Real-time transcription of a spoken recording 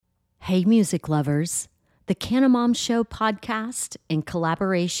Hey, music lovers. The Cannabis Show podcast, in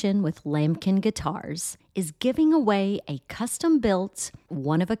collaboration with Lambkin Guitars, is giving away a custom-built,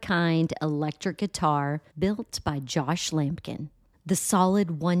 one-of-a-kind electric guitar built by Josh Lambkin. The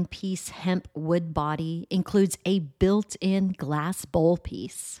solid one-piece hemp wood body includes a built-in glass bowl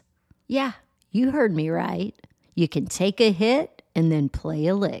piece. Yeah, you heard me right. You can take a hit and then play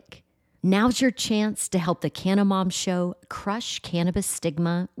a lick. Now's your chance to help the Cannabis Show crush cannabis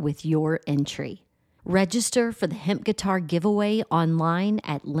stigma with your entry. Register for the hemp guitar giveaway online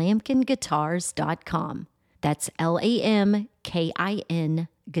at lambkinguitars.com. That's LAMKIN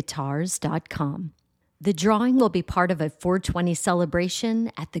guitars.com. The drawing will be part of a 420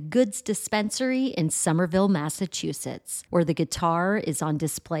 celebration at the Goods Dispensary in Somerville, Massachusetts, where the guitar is on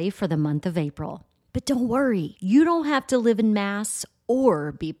display for the month of April. But don't worry, you don't have to live in Mass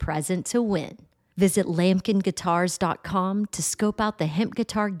or be present to win. Visit lambkinguitars.com to scope out the hemp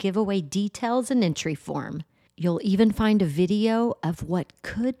guitar giveaway details and entry form. You'll even find a video of what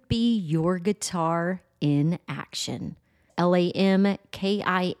could be your guitar in action. LAMKIN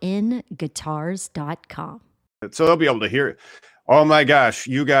guitars.com. So they'll be able to hear it. Oh my gosh,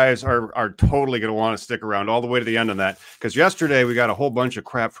 you guys are totally going to want to stick around all the way to the end on that, because yesterday we got a whole bunch of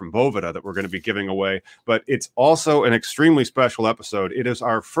crap from Bovida that we're going to be giving away, but it's also an extremely special episode. It is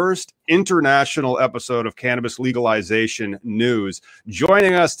our first international episode of cannabis legalization news.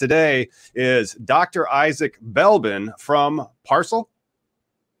 Joining us today is Dr. Isaac Belbin from Parcel.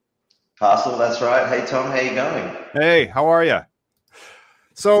 Parcel, that's right. Hey, Tom, how you going? Hey, how are you?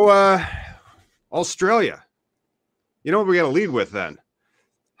 So, Australia. You know what we got to lead with then?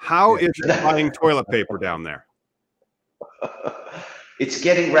 How is it buying toilet paper down there? It's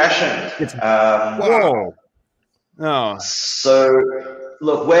getting rationed. Whoa. Oh. So,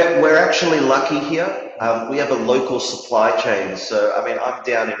 look, we're actually lucky here. We have a local supply chain. So, I mean, I'm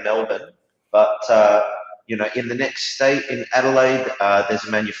down in Melbourne, but, in the next state, in Adelaide, there's a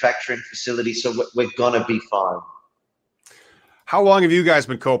manufacturing facility. So we're going to be fine. How long have you guys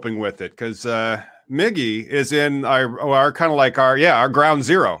been coping with it? Because Miggy is in our kind of like our ground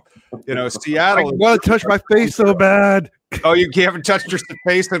zero. Seattle. I want to touch my face so bad. Oh, you haven't touched your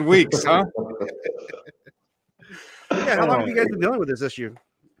face in weeks, huh? Yeah, how long have you guys been dealing with this issue?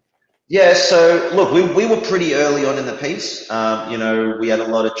 Yeah, so look, we were pretty early on in the piece. We had a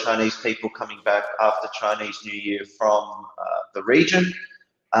lot of Chinese people coming back after Chinese New Year from the region.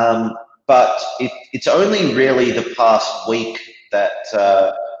 But it's only really the past week that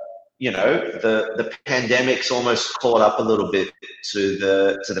the pandemic's almost caught up a little bit to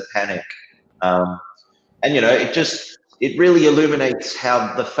the panic. It really illuminates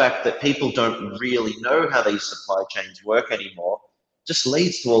how the fact that people don't really know how these supply chains work anymore just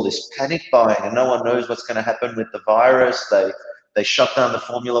leads to all this panic buying, and no one knows what's going to happen with the virus. They shut down the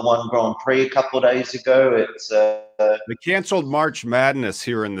Formula One Grand Prix a couple of days ago. They canceled March Madness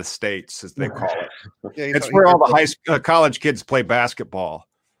here in the States, as they call it. Yeah, it's where all the college kids play basketball.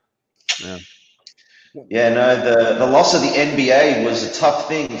 Yeah, no, the loss of the NBA was a tough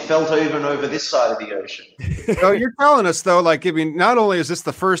thing, felt even over this side of the ocean. So you're telling us, though, not only is this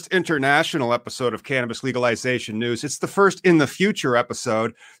the first international episode of cannabis legalization news, it's the first in the future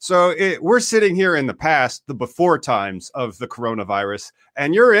episode. So we're sitting here in the past, the before times of the coronavirus,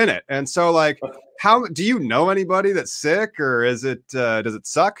 and you're in it. And so, how do you know anybody that's sick, or does it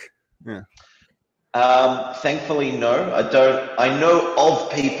suck? Yeah. Thankfully, no, I don't. I know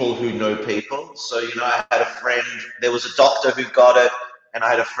of people who know people. So, I had a friend, there was a doctor who got it, and I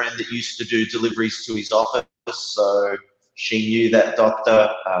had a friend that used to do deliveries to his office. So she knew that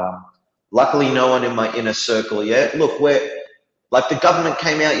doctor. Luckily, no one in my inner circle yet. Look, the government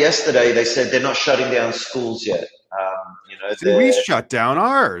came out yesterday. They said they're not shutting down schools yet. We shut down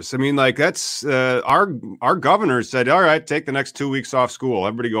ours. I mean, that's our governor said, all right, take the next 2 weeks off school.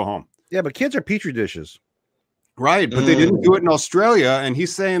 Everybody go home. Yeah, but kids are petri dishes. Right, but they didn't do it in Australia, and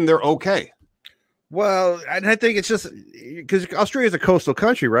he's saying they're okay. Well, and I think it's just because Australia is a coastal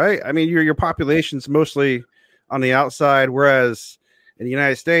country, right? I mean, your population's mostly on the outside, whereas in the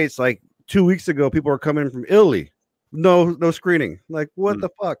United States, 2 weeks ago, people were coming from Italy. No screening. What the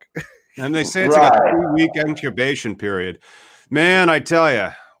fuck? And they say it's a 3-week incubation period. Man, I tell you,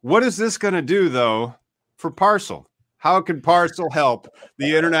 what is this going to do, though, for Parcel? How can Parcel help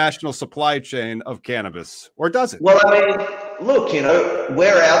the international supply chain of cannabis, or does it? Well, I mean, look,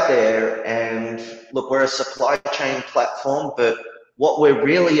 we're out there, and look, we're a supply chain platform, but what we're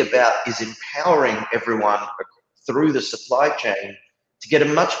really about is empowering everyone through the supply chain to get a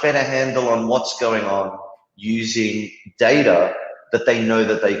much better handle on what's going on using data that they know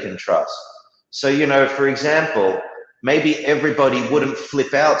that they can trust. So, for example, maybe everybody wouldn't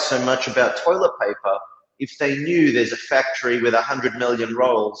flip out so much about toilet paper if they knew there's a factory with 100 million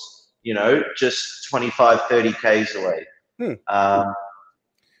rolls, just 25, 30 Ks away.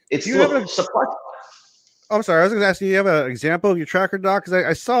 It's supply. I'm sorry. I was going to ask you. You have an example of your tracker, Doc? Because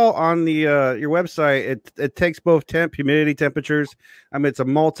I saw on the your website it takes both temp, humidity, temperatures. I mean, it's a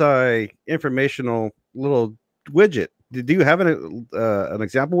multi-informational little widget. Do you have an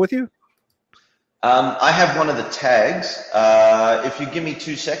example with you? I have one of the tags. If you give me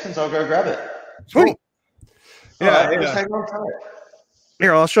 2 seconds, I'll go grab it. Sweet. Yeah. Just hang on to it.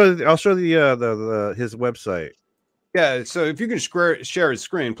 Here, I'll show the his website. Yeah, so if you can share his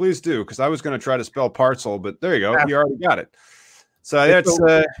screen, please do, because I was going to try to spell parcel, but there you go. You already got it. So that's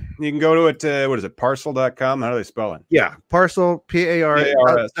you can go to it. What is it? Parcel.com. How do they spell it? Yeah, parcel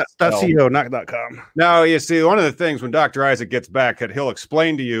PAR.co, not .com. Now, you see, one of the things when Dr. Isaac gets back that he'll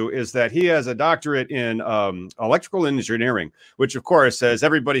explain to you is that he has a doctorate in electrical engineering, which, of course, as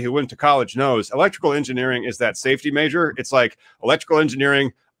everybody who went to college knows, electrical engineering is that safety major. It's like electrical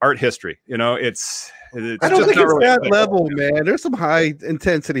engineering, art history. I don't think it's that level, man. There's some high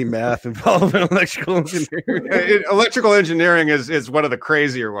intensity math involved in electrical engineering. Electrical engineering is one of the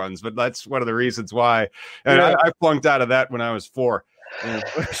crazier ones, but that's one of the reasons why. And I flunked out of that when I was 4.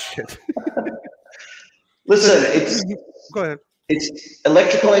 Listen, go ahead. It's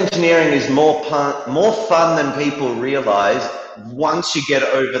electrical engineering is more fun than people realize once you get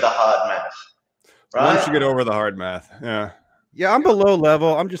over the hard math. Right? Once you get over the hard math, yeah. Yeah, I'm below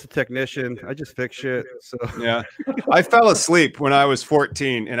level. I'm just a technician. I just fix shit. So yeah, I fell asleep when I was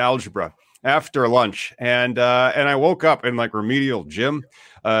 14 in algebra after lunch, and I woke up in like remedial gym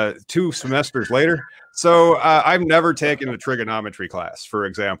 2 semesters later. So I've never taken a trigonometry class, for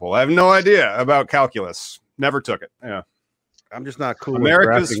example. I have no idea about calculus. Never took it. Yeah, I'm just not cool.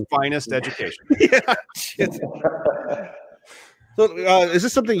 America's finest education. Yeah. So is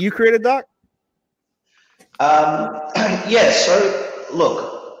this something you created, Doc? Yeah, so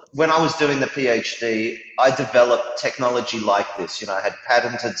look, when I was doing the PhD, I developed technology like this. I had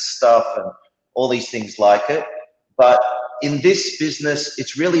patented stuff and all these things like it. But in this business,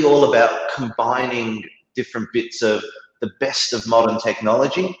 it's really all about combining different bits of the best of modern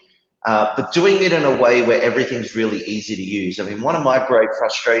technology, but doing it in a way where everything's really easy to use. I mean, one of my great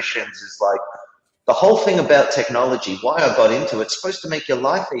frustrations is like the whole thing about technology, why I got into it, it's supposed to make your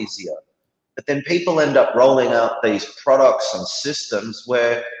life easier. But then people end up rolling out these products and systems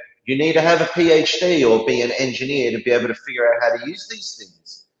where you need to have a PhD or be an engineer to be able to figure out how to use these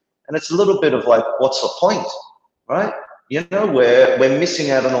things. And it's a little bit of like, what's the point, right? We're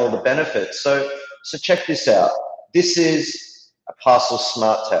missing out on all the benefits. So check this out. This is a parcel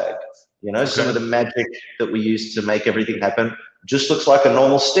smart tag. Some of the magic that we use to make everything happen just looks like a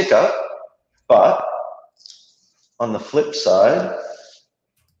normal sticker, but on the flip side,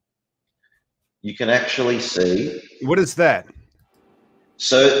 you can actually see. What is that?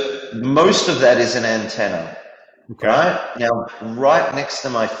 So most of that is an antenna, okay. Right? Now, right next to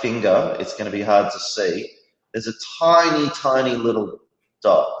my finger, it's going to be hard to see, there's a tiny, tiny little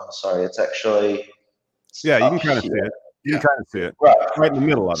dot. I'm sorry, it's actually... Yeah, you can kind of see it. You can kind of see it. Right in the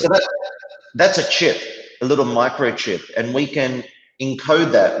middle of it. So that's a chip, a little microchip, and we can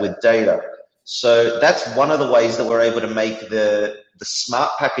encode that with data. So that's one of the ways that we're able to make the smart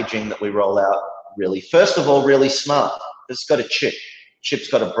packaging that we roll out first of all, really smart. It's got a chip. Chip's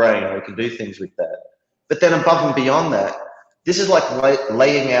got a brain, and we can do things with that. But then above and beyond that, this is like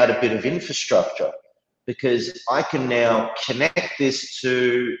laying out a bit of infrastructure, because I can now connect this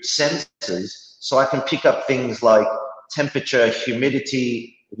to sensors so I can pick up things like temperature,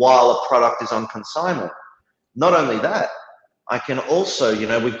 humidity while a product is on consignment. Not only that, I can also,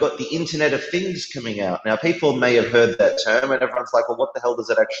 we've got the Internet of Things coming out. Now, people may have heard that term, and everyone's like, well, what the hell does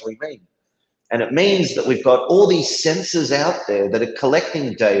it actually mean? And it means that we've got all these sensors out there that are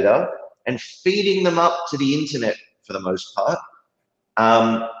collecting data and feeding them up to the internet for the most part,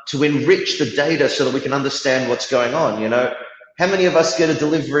 to enrich the data so that we can understand what's going on. How many of us get a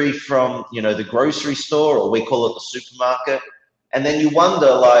delivery from, the grocery store, or we call it the supermarket, and then you wonder,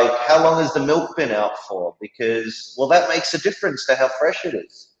 like, how long has the milk been out for? Because, well, that makes a difference to how fresh it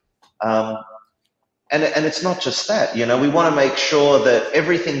is. And it's not just that, we want to make sure that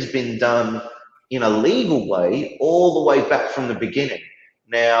everything's been done in a legal way all the way back from the beginning.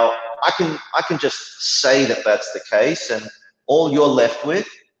 Now, I can just say that that's the case, and all you're left with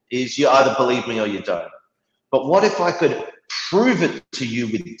is you either believe me or you don't. But what if I could prove it to you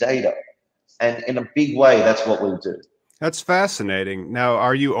with data? And in a big way, that's what we do. That's fascinating. Now,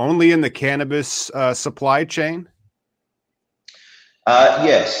 are you only in the cannabis supply chain?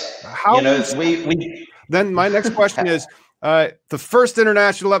 Yes. How Then my next question is the first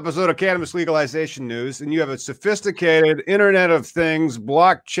international episode of Cannabis Legalization News, and you have a sophisticated Internet of Things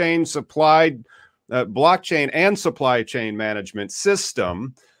blockchain and supply chain management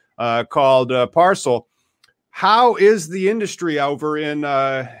system called Parcel. How is the industry over in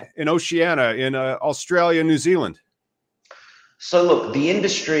Oceania, in Australia, New Zealand? So look, the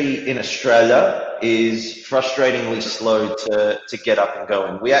industry in Australia is frustratingly slow to get up and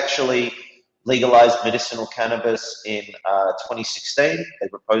going. We actually legalized medicinal cannabis in 2016. They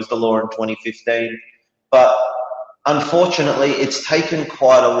proposed the law in 2015. But unfortunately, it's taken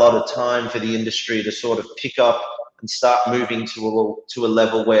quite a lot of time for the industry to sort of pick up and start moving to a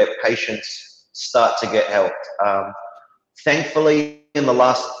level where patients start to get helped. Thankfully, in the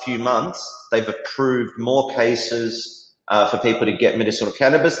last few months, they've approved more cases for people to get medicinal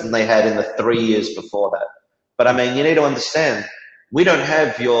cannabis than they had in the 3 years before that. But I mean, you need to understand, we don't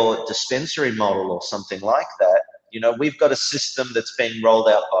have your dispensary model or something like that. You know, we've got a system that's being rolled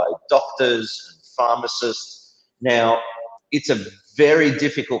out by doctors and pharmacists. Now, it's a very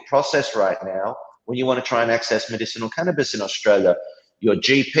difficult process right now when you want to try and access medicinal cannabis in Australia. Your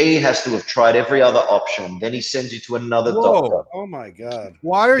GP has to have tried every other option. Then he sends you to another doctor. Oh my God!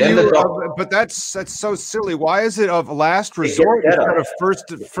 Why are but that's so silly. Why is it of last resort instead of first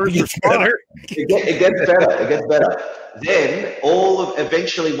responder? It gets better. It gets better. Then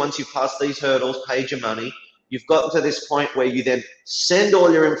eventually, once you pass these hurdles, paid your money, you've gotten to this point where you then send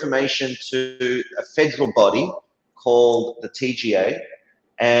all your information to a federal body called the TGA,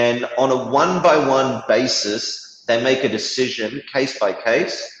 and on a one-by-one basis, they make a decision, case by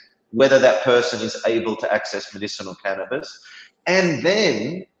case, whether that person is able to access medicinal cannabis. And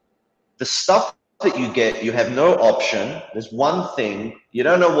then the stuff that you get, you have no option. There's one thing, you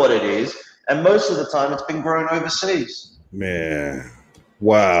don't know what it is, and most of the time it's been grown overseas. Man,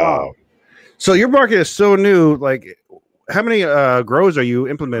 wow. So your market is so new. Like, how many grows are you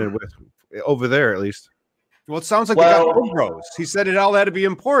implemented with over there, at least? Well, it sounds like they got home grows. He said it all had to be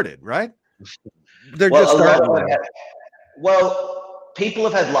imported, right? They're just starting. People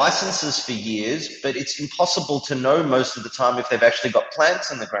have had licenses for years, but it's impossible to know most of the time if they've actually got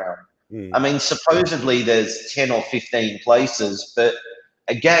plants in the ground. I mean, supposedly there's 10 or 15 places, but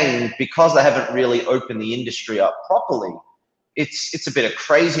again, because they haven't really opened the industry up properly, it's a bit of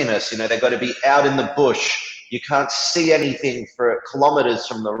craziness. You know, they've got to be out in the bush. You can't see anything for kilometers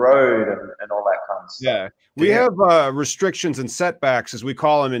from the road and all that kind of stuff. Yeah. We have restrictions and setbacks, as we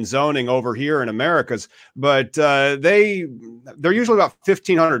call them in zoning over here in Americas, but they're usually about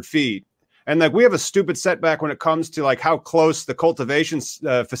 1,500 feet. And like we have a stupid setback when it comes to like how close the cultivation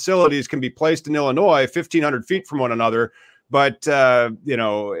facilities can be placed in Illinois, 1,500 feet from one another. But, you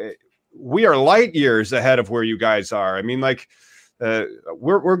know, we are light years ahead of where you guys are. I mean, like,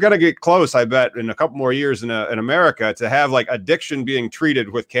 we're going to get close, I bet, in a couple more years in America to have like addiction being treated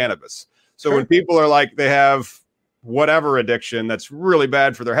with cannabis. So when people are like, they have whatever addiction that's really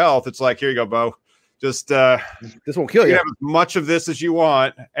bad for their health, it's like, here you go, Bo. Just this won't kill you. Have as much of this as you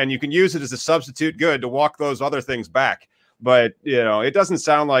want, and you can use it as a substitute good to walk those other things back. But, you know, it doesn't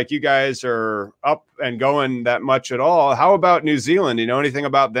sound like you guys are up and going that much at all. How about New Zealand? Do you know anything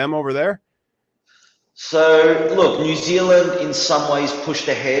about them over there? So, look, New Zealand in some ways pushed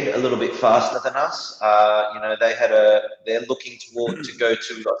ahead a little bit faster than us. You know, they're looking to go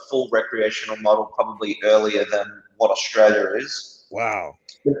to a full recreational model probably earlier than what Australia is. Wow.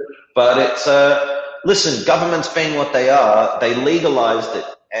 But it's, listen, governments being what they are, they legalized it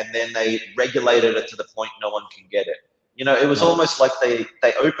and then they regulated it to the point no one can get it. You know, it was almost like they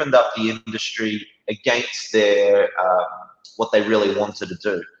opened up the industry against their what they really wanted to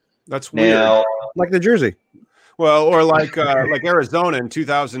do. That's weird. Now, like New Jersey. Well, or like Arizona in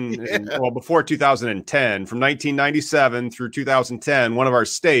 2000, well, before 2010, from 1997 through 2010, one of our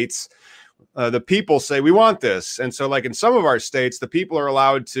states, the people say we want this. And so like in some of our states, the people are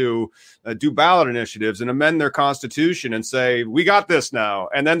allowed to do ballot initiatives and amend their constitution and say, we got this now.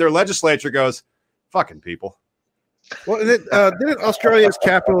 And then their legislature goes, fucking people. Well, didn't Australia's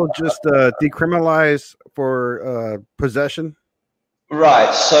capital just decriminalize for possession?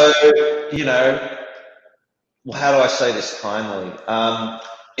 Right. So, you know, how do I say this kindly?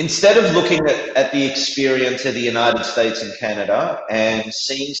 Instead of looking at the experience of the United States and Canada and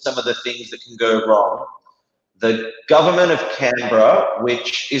seeing some of the things that can go wrong, the government of Canberra,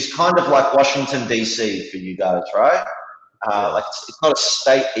 which is kind of like Washington, D.C. for you guys, right? Like it's not a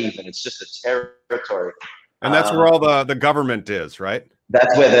state even, it's just a territory. And that's where all the government is, right?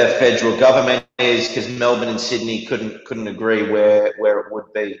 That's where the federal government is, because Melbourne and Sydney couldn't agree where it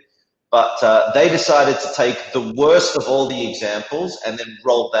would be. But they decided to take the worst of all the examples and then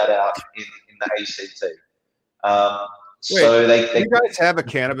roll that out in the ACT. So they you guys have a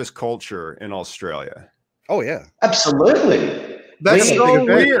cannabis culture in Australia. Oh yeah, absolutely. That's so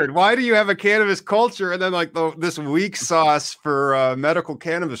weird. Why do you have a cannabis culture and then like this weak sauce for a medical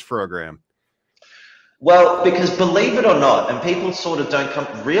cannabis program? Well, because believe it or not, and people sort of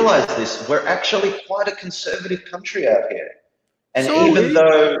don't realize this, we're actually quite a conservative country out here. And so even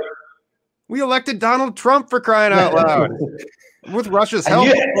though we elected Donald Trump, for crying out loud, with Russia's help,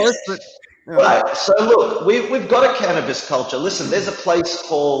 of course. But, you know. Right. So look, we've got a cannabis culture. Listen, there's a place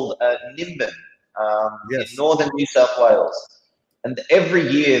called Nimbin in northern New South Wales. And every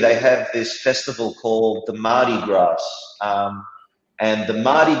year they have this festival called the Mardi Gras. And the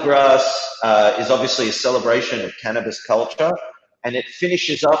Mardi Gras is obviously a celebration of cannabis culture. And it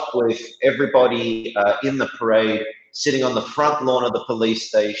finishes up with everybody in the parade sitting on the front lawn of the police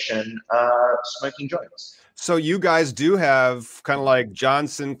station smoking joints. So you guys do have kind of like John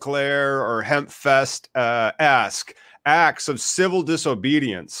Sinclair or Hempfest acts of civil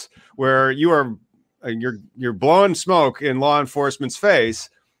disobedience where you are you're blowing smoke in law enforcement's face.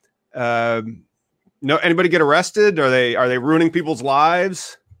 No, anybody get arrested? Are they ruining people's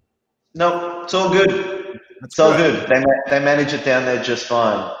lives? No, it's all good. It's all good. They manage it down there just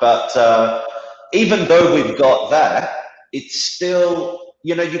fine. But even though we've got that, it's still,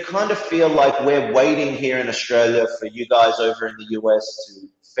 you know, you kind of feel like we're waiting here in Australia for you guys over in the US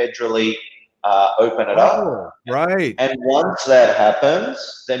to federally open it up. Right. And once that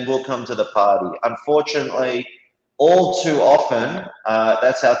happens, then we'll come to the party. Unfortunately, all too often,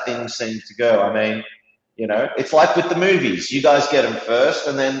 that's how things seem to go. I mean, you know, it's like with the movies. You guys get them first,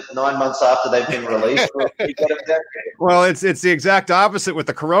 and then 9 months after they've been released, you get them down. Well, it's the exact opposite with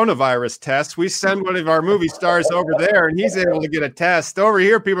the coronavirus test. We send one of our movie stars over there, and he's able to get a test. Over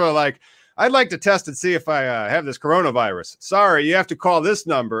here, people are like, I'd like to test and see if I have this coronavirus. Sorry, you have to call this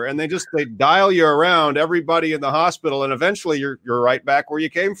number. And they dial you around, everybody in the hospital, and eventually you're right back where you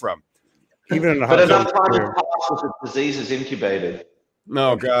came from. Even in the but hot enough zone. time to pass with the disease is incubated.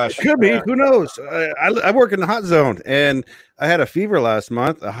 Oh, gosh. It could be. Who knows? I work in the hot zone, and I had a fever last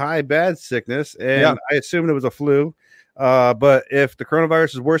month, a high bad sickness, and I assumed it was a flu. But if the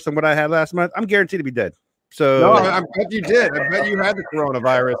coronavirus is worse than what I had last month, I'm guaranteed to be dead. So no, I bet you did. I bet you had the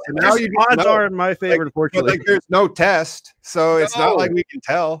coronavirus. And now odds are in my favor, unfortunately. But there's no test, so it's not like we can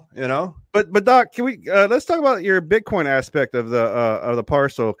tell, you know. But Doc, can we let's talk about your Bitcoin aspect of the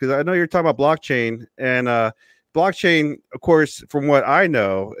parcel, because I know you're talking about blockchain, and blockchain, of course, from what I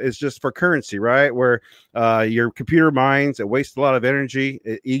know, is just for currency, right? Where your computer mines, it wastes a lot of energy,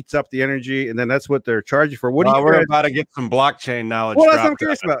 it eats up the energy, and then that's what they're charging for. What we're about to get some blockchain knowledge. Well, that's what I'm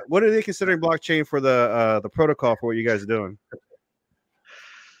curious about. What are they considering blockchain for the protocol for what you guys are doing?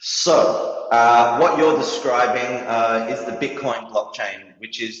 So, what you're describing is the Bitcoin blockchain,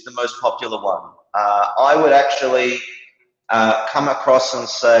 which is the most popular one. I would actually come across and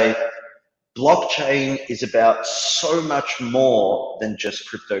say, blockchain is about so much more than just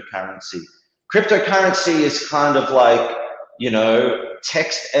cryptocurrency. Cryptocurrency is kind of like, you know,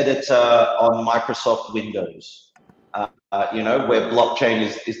 text editor on Microsoft Windows, you know, where blockchain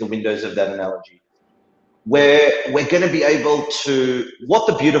is the Windows of that analogy. Where we're going to be able to, what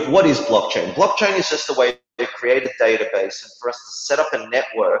is blockchain? Blockchain is just a way to create a database and for us to set up a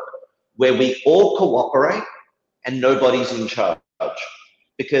network where we all cooperate and nobody's in charge.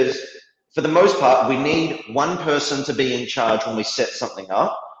 Because for the most part, we need one person to be in charge when we set something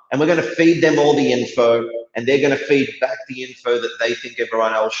up, and we're going to feed them all the info, and they're going to feed back the info that they think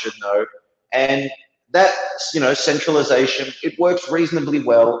everyone else should know. And that, you know, centralization, it works reasonably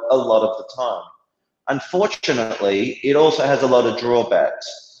well a lot of the time. Unfortunately, it also has a lot of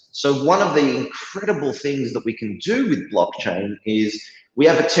drawbacks. So one of the incredible things that we can do with blockchain is we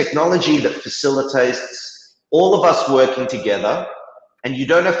have a technology that facilitates all of us working together, and you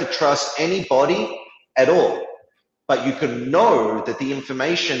don't have to trust anybody at all, but you can know that the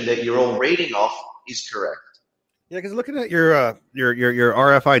information that you're all reading off is correct. Yeah, because looking at your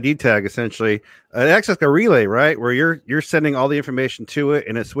RFID tag, essentially, it acts like a relay, right? Where you're sending all the information to it,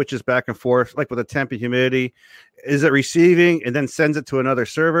 and it switches back and forth, like with the temp and humidity. Is it receiving and then sends it to another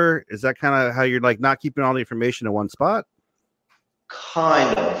server? Is that kind of how you're like not keeping all the information in one spot?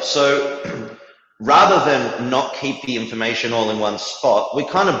 Kind of. So rather than not keep the information all in one spot, we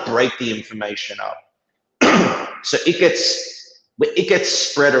kind of break the information up. So it gets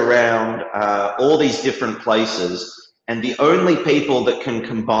spread around all these different places, and the only people that can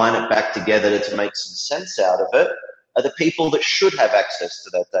combine it back together to make some sense out of it are the people that should have access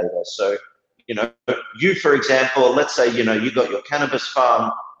to that data. So, you know, you, for example, let's say, you know, you got your cannabis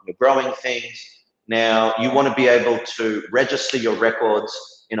farm, you're growing things. Now, you want to be able to register your records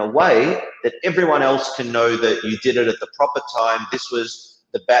in a way that everyone else can know that you did it at the proper time. This was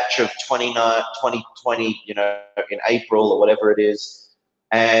the batch of 2020, you know, in April or whatever it is.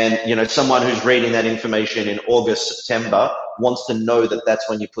 And, you know, someone who's reading that information in August, September wants to know that that's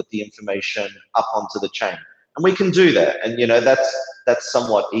when you put the information up onto the chain. And we can do that. And, you know, that's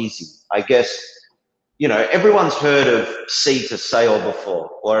somewhat easy. I guess, you know, everyone's heard of seed to sale before,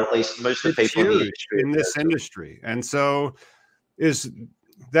 or at least most of the people in this industry. And so is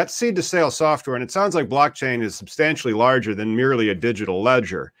that seed to sale software, and it sounds like blockchain is substantially larger than merely a digital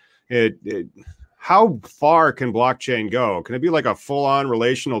ledger. How far can blockchain go? Can it be like a full-on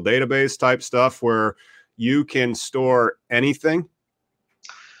relational database type stuff where you can store anything?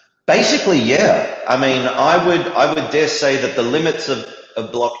 Basically, yeah. I mean, I would dare say that the limits of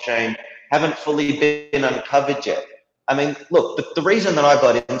blockchain haven't fully been uncovered yet. I mean, look, the reason that I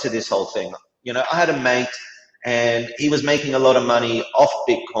got into this whole thing, you know, I had a mate and he was making a lot of money off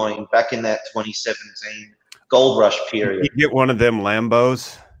Bitcoin back in that 2017 gold rush period. You get one of them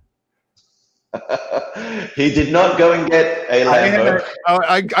Lambos? He did not go and get a Lambo.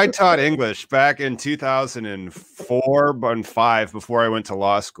 I taught English back in 2004 and 5 before I went to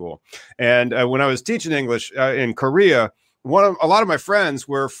law school. And when I was teaching English in Korea, a lot of my friends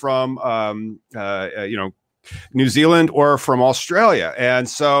were from, New Zealand or from Australia. And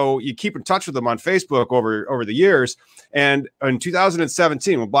so you keep in touch with them on Facebook over the years. And in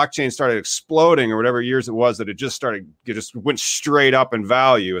 2017, when blockchain started exploding or whatever years it was that it just went straight up in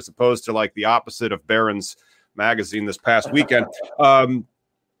value, as opposed to like the opposite of Barron's magazine this past weekend.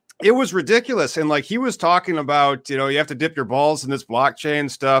 It was ridiculous. And like he was talking about, you know, you have to dip your balls in this blockchain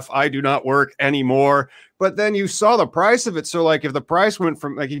stuff. I do not work anymore. But then you saw the price of it. So like if the price went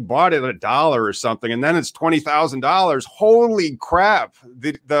from like he bought it at $1 or something, and then it's $20,000, holy crap.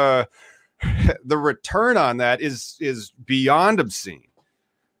 The return on that is beyond obscene.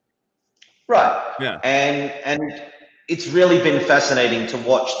 Right. Yeah. And it's really been fascinating to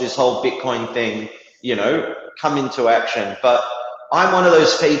watch this whole Bitcoin thing, you know, come into action. But I'm one of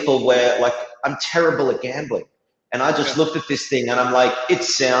those people where like I'm terrible at gambling. And I just looked at this thing and I'm like, it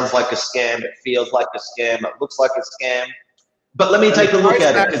sounds like a scam. It feels like a scam. It looks like a scam. But let me take a look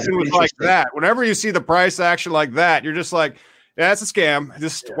at it. It like that. Whenever you see the price action like that, you're just like, yeah, it's a scam.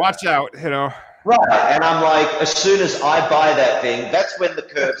 Just watch out, you know. Right. And I'm like, as soon as I buy that thing, that's when the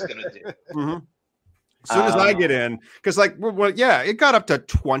curve's going to dip. Mm-hmm. As soon as I get in, because like, well, yeah, it got up to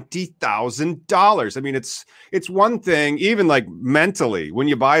 $20,000. I mean, it's one thing, even like mentally, when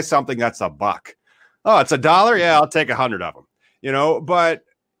you buy something that's $1. Oh, it's $1. Yeah, I'll take 100 of them, you know, but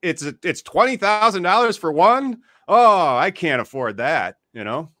it's $20,000 for one. Oh, I can't afford that, you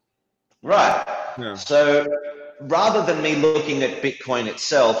know? Right. Yeah. So rather than me looking at Bitcoin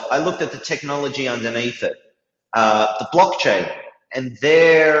itself, I looked at the technology underneath it, the blockchain, and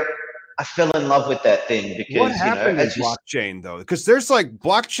I fell in love with that thing because what happened to blockchain though? Because there's like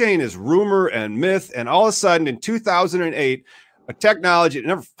blockchain is rumor and myth, and all of a sudden in 2008, a technology that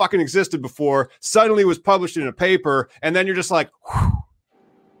never fucking existed before suddenly was published in a paper, and then you're just like, whew,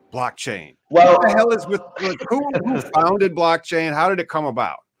 blockchain. Well, what the hell is with like, who founded blockchain? How did it come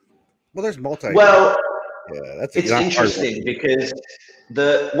about? Well, there's Well, yeah, it's interesting because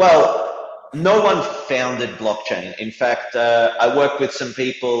no one founded blockchain. In fact, I worked with some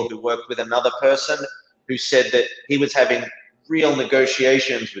people who worked with another person who said that he was having real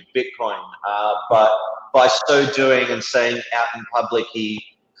negotiations with Bitcoin, but by so doing and saying out in public, he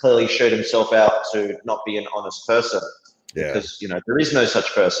clearly showed himself out to not be an honest person. Yeah. Because, you know, there is no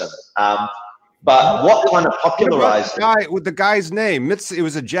such person. But what kind of popularized the guy's name? It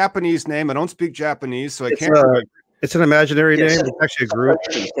was a Japanese name. I don't speak Japanese, so I can't. It's an imaginary name. It's actually a group.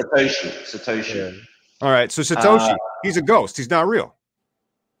 Satoshi. Yeah. All right. So Satoshi, he's a ghost. He's not real.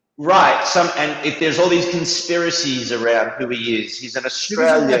 Right. And if there's all these conspiracies around who he is, he's an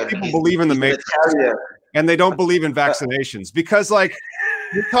Australian. People believe in the Matrix, and they don't believe in vaccinations because, like,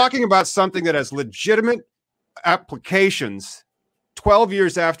 you're talking about something that has legitimate applications 12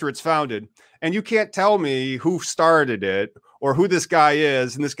 years after it's founded, and you can't tell me who started it or who this guy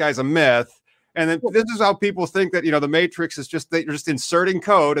is, and this guy's a myth. And then this is how people think that, you know, the Matrix is just, they're just inserting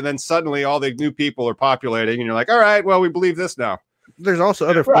code, and then suddenly all the new people are populating, and you're like, all right, well, we believe this now. There's also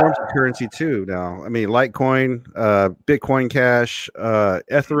other forms of currency too now. I mean, Litecoin, Bitcoin Cash,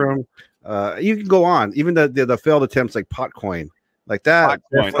 Ethereum. You can go on. Even the failed attempts like Potcoin, like that.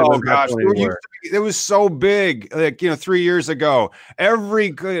 Oh gosh, it was so big. Like, you know, 3 years ago,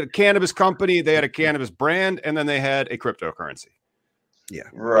 every cannabis company, they had a cannabis brand, and then they had a cryptocurrency. Yeah.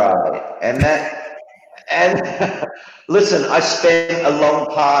 Right. And listen, I spent a long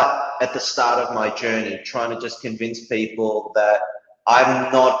part at the start of my journey trying to just convince people that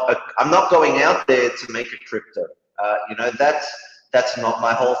I'm not going out there to make a crypto. That's not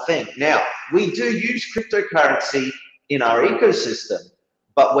my whole thing. Now, we do use cryptocurrency in our ecosystem,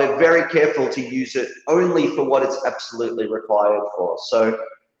 but we're very careful to use it only for what it's absolutely required for. So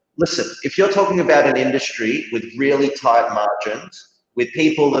listen, if you're talking about an industry with really tight margins, with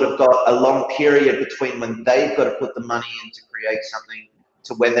people that have got a long period between when they've got to put the money in to create something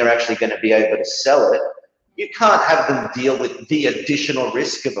to when they're actually going to be able to sell it, you can't have them deal with the additional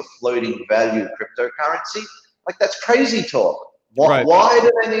risk of a floating value cryptocurrency. Like, that's crazy talk. Why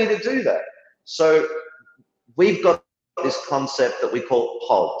do they need to do that? So we've got this concept that we call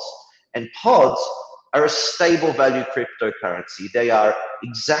pods, and pods are a stable value cryptocurrency. They are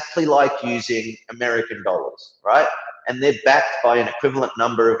exactly like using American dollars, right? And they're backed by an equivalent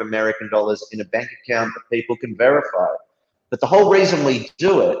number of American dollars in a bank account that people can verify. But the whole reason we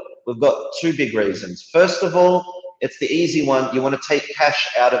do it, we've got two big reasons. First of all, it's the easy one. You want to take cash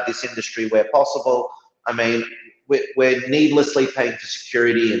out of this industry where possible. I mean, we're needlessly paying for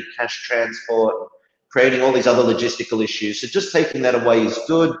security and cash transport, creating all these other logistical issues. So just taking that away is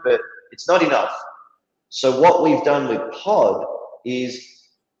good, but it's not enough. So what we've done with Pod is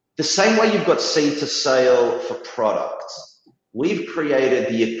the same way you've got seed to sale for products. We've created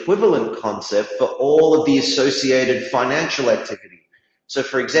the equivalent concept for all of the associated financial activity. So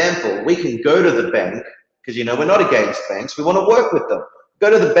for example, we can go to the bank, because we're not against banks, we want to work with them. Go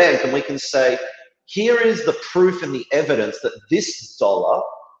to the bank and we can say, here is the proof and the evidence that this dollar,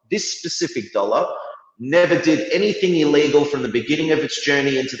 this specific dollar, never did anything illegal from the beginning of its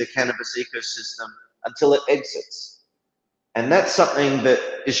journey into the cannabis ecosystem until it exits. And that's something that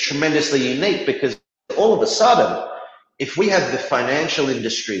is tremendously unique, because all of a sudden, if we have the financial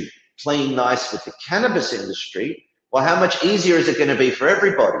industry playing nice with the cannabis industry, well, how much easier is it going to be for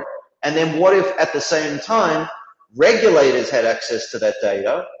everybody? And then what if at the same time, regulators had access to that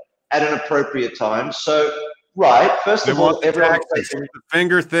data at an appropriate time? So, first of all, everyone, the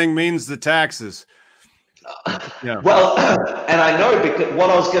finger thing means the taxes. Yeah. Well, and I know, because what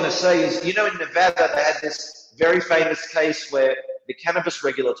I was going to say is, in Nevada, they had this very famous case where the cannabis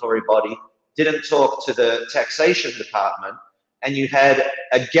regulatory body didn't talk to the taxation department, and you had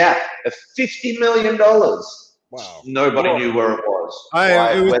a gap of $50 million. Wow. Nobody knew where it was.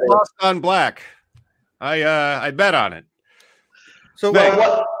 It was lost on black. I bet on it. So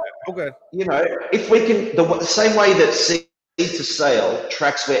if we can, the same way that seed to sale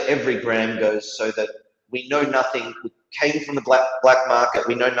tracks where every gram goes, so that we know nothing came from the black market,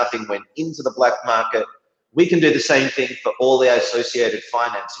 we know nothing went into the black market, we can do the same thing for all the associated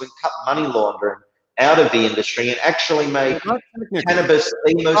finance. We can cut money laundering out of the industry and actually make cannabis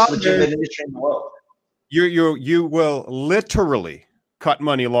the most legitimate industry in the world. You will literally cut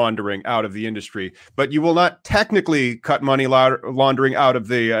money laundering out of the industry, but you will not technically cut money laundering out of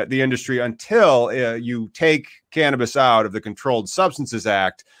the industry until you take cannabis out of the Controlled Substances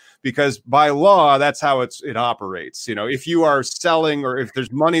Act, because by law, that's how it operates. If you are selling, or if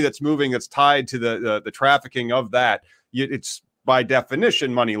there's money that's moving that's tied to the trafficking of that, it's by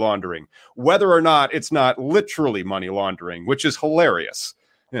definition money laundering, whether or not it's not literally money laundering, which is hilarious.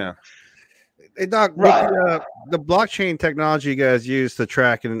 Yeah. Hey, Doc, the blockchain technology you guys use to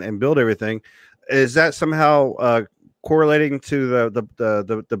track and build everything, is that somehow correlating to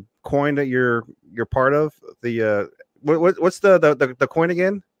the coin that you're part of? What's the coin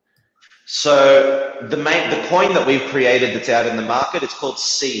again? So the coin that we've created that's out in the market, it's called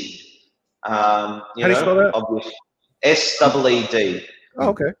Seed. How do you spell that? Obviously, SEED. Oh,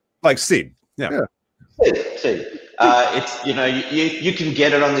 okay. Like seed. Yeah. Seed. It's you can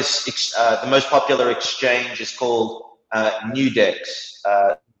get it on this. The most popular exchange is called Newdex.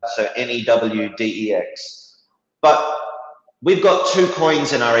 So NEWDEX. But we've got two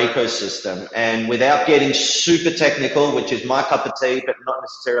coins in our ecosystem, and without getting super technical, which is my cup of tea, but not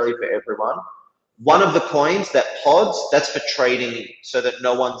necessarily for everyone, one of the coins, that pods, that's for trading so that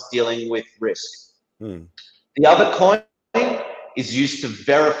no one's dealing with risk. The other coin is used to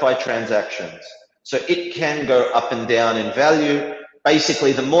verify transactions. So it can go up and down in value.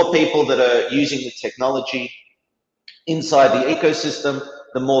 Basically, the more people that are using the technology inside the ecosystem,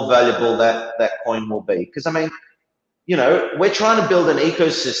 the more valuable that coin will be. Because, we're trying to build an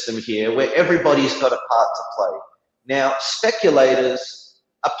ecosystem here where everybody's got a part to play. Now, speculators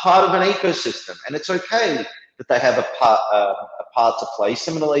are part of an ecosystem, and it's okay that they have a part to play.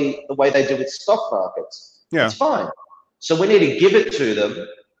 Similarly, the way they do with stock markets, it's fine. So we need to give it to them,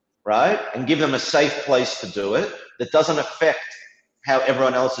 right, and give them a safe place to do it that doesn't affect how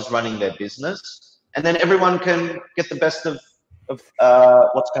everyone else is running their business, and then everyone can get the best of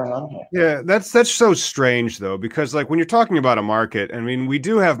of what's going on here. Yeah, that's so strange though, because like when you're talking about a market, I mean, we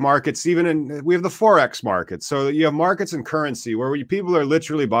do have markets, we have the Forex market. So you have markets in currency where people are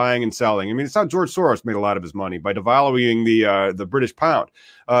literally buying and selling. I mean, it's how George Soros made a lot of his money, by devaluing the British pound.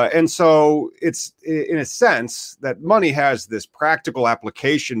 And so it's in a sense that money has this practical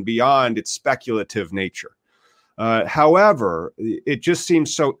application beyond its speculative nature. However, it just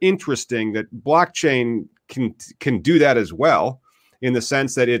seems so interesting that blockchain can do that as well, in the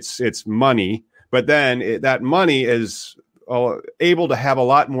sense that it's money, but then that money is able to have a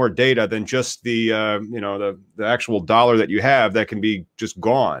lot more data than just the the actual dollar that you have that can be just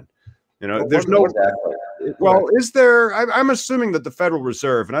gone. There's no. Exactly. Well, is there? I'm assuming that the Federal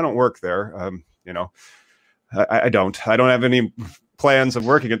Reserve, and I don't work there. I don't have any plans of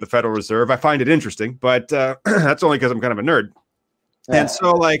working at the Federal Reserve. I find it interesting, but that's only because I'm kind of a nerd. Yeah. And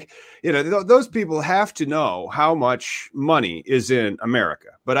so, those people have to know how much money is in America,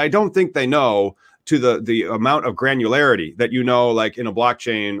 but I don't think they know to the amount of granularity that like in a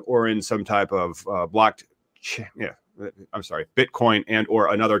blockchain or in some type of Bitcoin and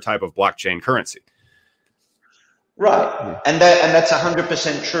or another type of blockchain currency. Right, and that's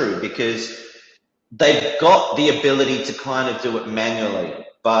 100% true, because they've got the ability to kind of do it manually.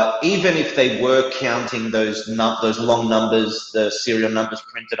 But even if they were counting those long numbers, the serial numbers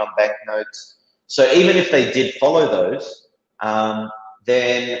printed on banknotes, so even if they did follow those,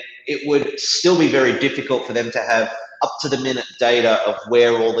 then it would still be very difficult for them to have up-to-the-minute data of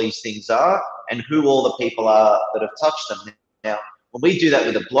where all these things are and who all the people are that have touched them. Now, when we do that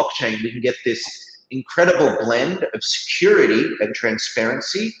with a blockchain, we can get this incredible blend of security and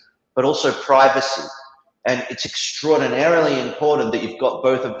transparency, but also privacy. And it's extraordinarily important that you've got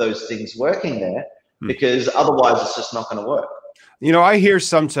both of those things working there, because otherwise it's just not going to work. I hear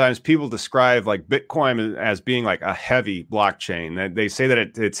sometimes people describe like Bitcoin as being like a heavy blockchain. That they say that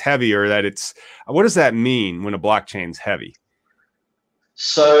it's heavy, or that it's. What does that mean when a blockchain's heavy?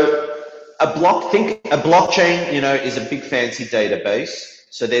 So a blockchain, is a big fancy database.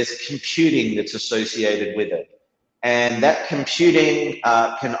 So there's computing that's associated with it. And that computing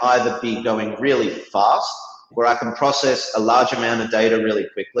can either be going really fast, where I can process a large amount of data really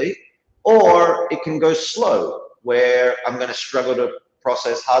quickly, or it can go slow, where I'm going to struggle to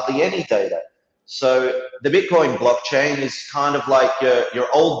process hardly any data. So the Bitcoin blockchain is kind of like your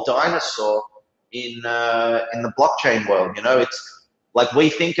old dinosaur in the blockchain world. It's like we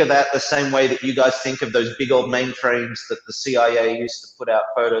think of that the same way that you guys think of those big old mainframes that the CIA used to put out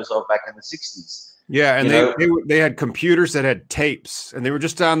photos of back in the 60s. Yeah, and they had computers that had tapes, and they were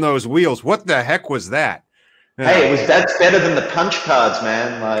just on those wheels. What the heck was that? Hey, that's better than the punch cards,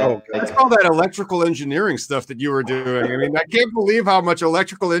 man. That's all that electrical engineering stuff that you were doing. I mean, I can't believe how much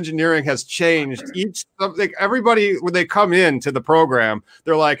electrical engineering has changed. Everybody, when they come into the program,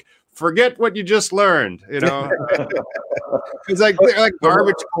 they're like, forget what you just learned, It's like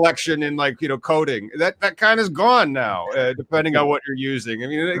garbage collection in coding. That kind of is gone now, depending on what you're using. I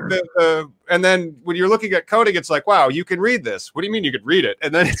mean, and then when you're looking at coding, it's like, wow, you can read this. What do you mean you could read it?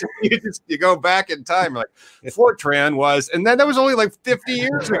 And then you go back in time, like Fortran was, and then that was only like 50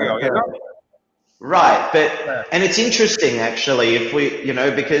 years ago. Right, and it's interesting actually, if we,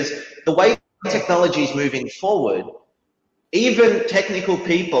 because the way technology is moving forward, even technical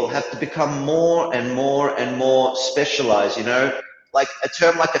people have to become more and more and more specialized, like a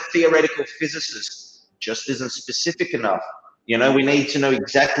term like a theoretical physicist just isn't specific enough. We need to know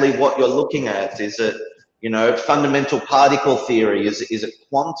exactly what you're looking at. Is it, fundamental particle theory? Is it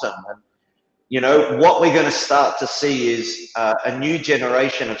quantum? And, what we're going to start to see is a new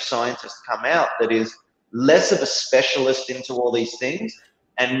generation of scientists come out that is less of a specialist into all these things,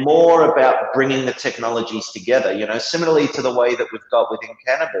 and more about bringing the technologies together, similarly to the way that we've got within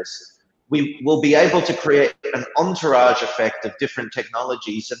cannabis. We will be able to create an entourage effect of different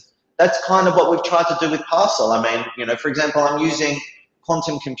technologies. And that's kind of what we've tried to do with Parcel. I mean, for example, I'm using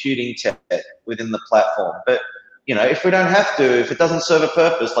quantum computing tech within the platform. But, if we don't have to, if it doesn't serve a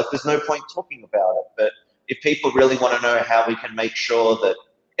purpose, there's no point talking about it. But if people really want to know how we can make sure that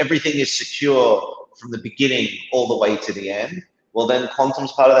everything is secure from the beginning all the way to the end, well, then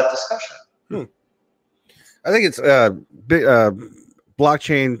quantum's part of that discussion. I think it's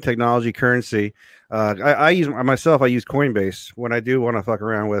blockchain technology currency. I use Coinbase when I do want to fuck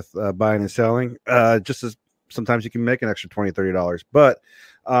around with buying and selling. Just as sometimes you can make an extra $20-$30. But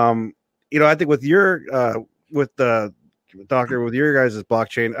I think with your with your guys'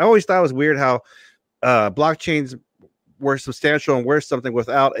 blockchain, I always thought it was weird how blockchains were substantial and worth something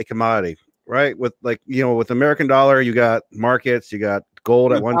without a commodity. Right, with with American dollar, you got markets, you got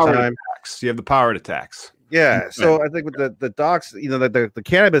gold at one time. You have the power to tax. Yeah. So I think with the docs, the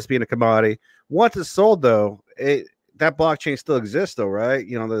cannabis being a commodity, once it's sold though, that blockchain still exists though, right?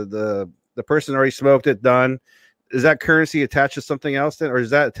 The person already smoked it, done. Is that currency attached to something else then, or is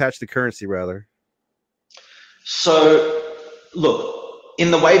that attached to currency rather? So, look,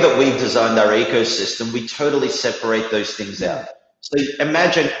 in the way that we've designed our ecosystem, we totally separate those things out. So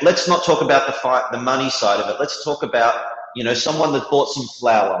imagine, let's not talk about the money side of it. Let's talk about, someone that bought some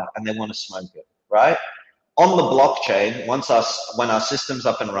flour and they want to smoke it, right? On the blockchain, when our system's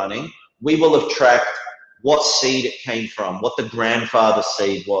up and running, we will have tracked what seed it came from, what the grandfather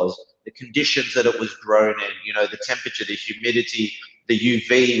seed was, the conditions that it was grown in, the temperature, the humidity, the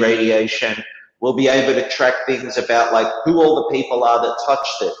UV radiation. We'll be able to track things about like who all the people are that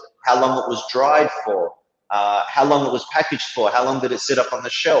touched it, how long it was dried for, how long it was packaged for, how long did it sit up on the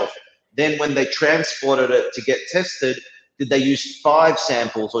shelf. Then when they transported it to get tested, did they use 5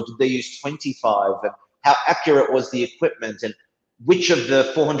 samples or did they use 25? And how accurate was the equipment, and which of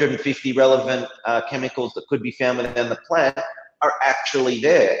the 450 relevant chemicals that could be found within the plant are actually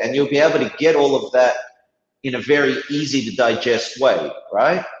there. And you'll be able to get all of that in a very easy to digest way,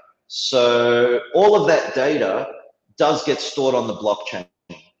 right? So all of that data does get stored on the blockchain.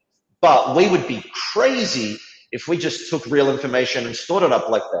 But we would be crazy if we just took real information and stored it up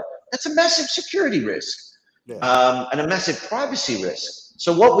like that. That's a massive security risk, and a massive privacy risk.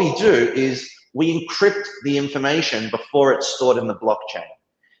 So what we do is we encrypt the information before it's stored in the blockchain.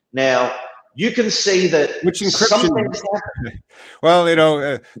 Now, you can see that which encryption.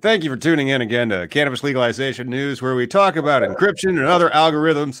 Well, thank you for tuning in again to Cannabis Legalization News, where we talk about encryption and other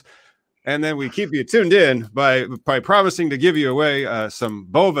algorithms, and then we keep you tuned in by promising to give you away some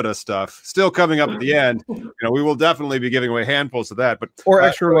Boveda stuff. Still coming up at the end. We will definitely be giving away handfuls of that, but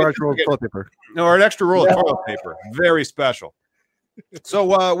extra large roll of toilet paper. No, or an extra roll of toilet paper. Very special. So,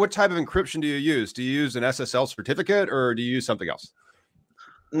 what type of encryption do you use? Do you use an SSL certificate, or do you use something else?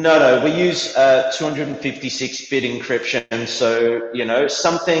 No, we use 256-bit encryption. So,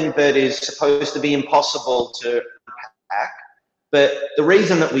 something that is supposed to be impossible to hack. But the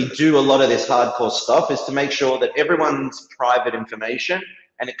reason that we do a lot of this hardcore stuff is to make sure that everyone's private information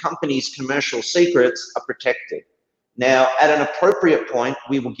and a company's commercial secrets are protected. Now, at an appropriate point,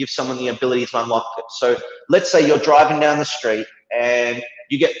 we will give someone the ability to unlock it. So let's say you're driving down the street and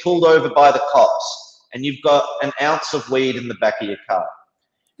you get pulled over by the cops and you've got an ounce of weed in the back of your car.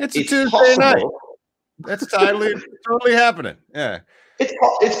 It's a Tuesday night. That's totally happening. Yeah.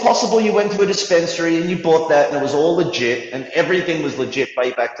 It's possible you went to a dispensary and you bought that and it was all legit and everything was legit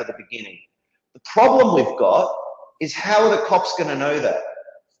way back to the beginning. The problem we've got is how are the cops going to know that?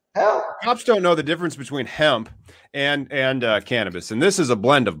 How? Cops don't know the difference between hemp and cannabis, and this is a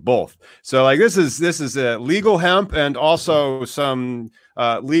blend of both. So, like this is a legal hemp and also some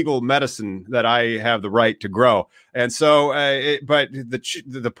legal medicine that I have the right to grow. And so, but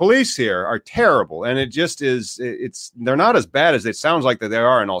the police here are terrible, and it just is. They're not as bad as it sounds like that they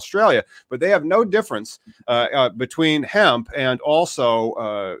are in Australia, but they have no difference between hemp and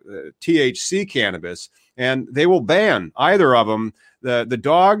also THC cannabis, and they will ban either of them. The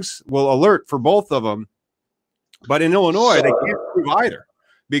dogs will alert for both of them, but in Illinois, they can't prove either,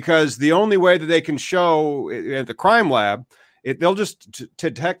 because the only way that they can show at the crime lab, they'll just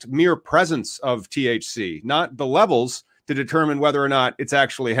detect mere presence of THC, not the levels to determine whether or not it's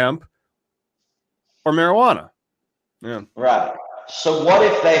actually hemp or marijuana. Yeah. Right. So what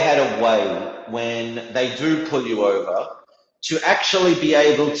if they had a way when they do pull you over to actually be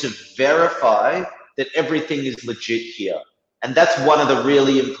able to verify that everything is legit here? And that's one of the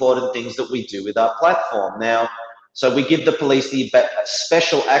really important things that we do with our platform. Now, so we give the police the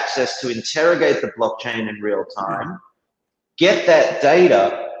special access to interrogate the blockchain in real time, get that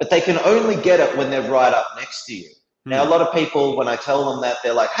data, but they can only get it when they're right up next to you. Now, a lot of people, when I tell them that,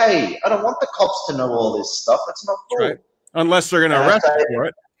 they're like, hey, I don't want the cops to know all this stuff. It's not cool. Right. Unless they're going to arrest you for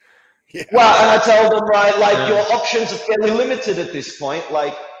it. Yeah. Well, and I tell them, right, like your options are fairly limited at this point.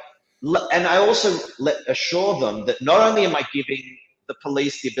 And I also assure them that not only am I giving the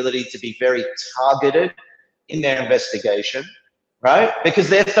police the ability to be very targeted in their investigation, right? Because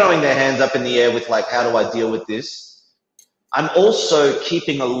they're throwing their hands up in the air with like, how do I deal with this? I'm also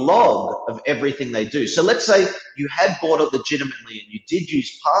keeping a log of everything they do. So let's say you had bought it legitimately and you did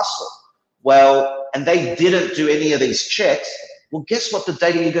use parcel. Well, and they didn't do any of these checks. Well, guess what the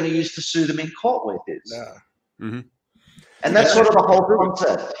data you're going to use to sue them in court with is? Mm-hmm. And that's sort of the whole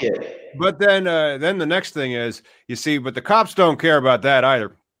concept here. But then the next thing is, you see, but the cops don't care about that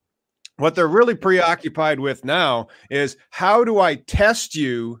either. What they're really preoccupied with now is, how do I test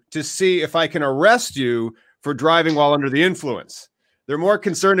you to see if I can arrest you for driving while under the influence? They're more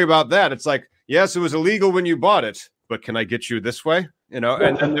concerned about that. It's like, yes, it was illegal when you bought it, but can I get you this way? And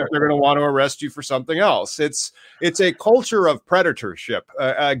then they're going to want to arrest you for something else. It's a culture of predatorship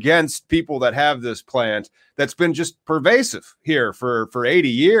against people that have this plant that's been just pervasive here for 80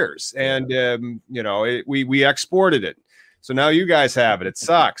 years. And, we exported it. So now you guys have it. It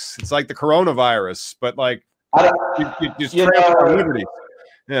sucks. It's like the coronavirus, but like you just trample on liberty.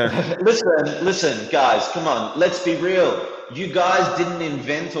 Yeah. Listen, guys, come on. Let's be real. You guys didn't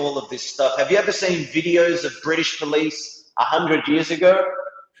invent all of this stuff. Have you ever seen videos of British police 100 years ago?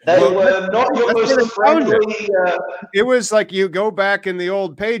 They were not your most friendly. It was like you go back in the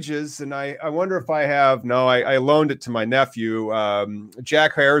old pages, and I wonder if I have. No, I loaned it to my nephew,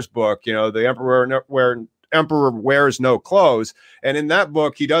 Jack Hare's book. The Emperor Wears No Clothes. And in that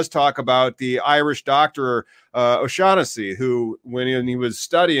book, he does talk about the Irish doctor O'Shaughnessy, who, when he was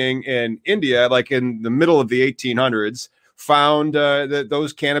studying in India, like in the middle of the 1800s, found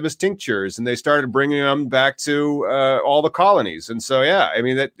those cannabis tinctures, and they started bringing them back to all the colonies. And so, yeah, I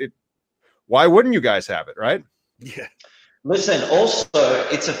mean, why wouldn't you guys have it, right? Yeah. Listen, also,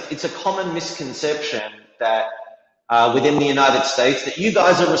 it's a common misconception that within the United States that you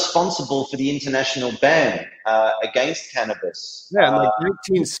guys are responsible for the international ban against cannabis. Yeah, in like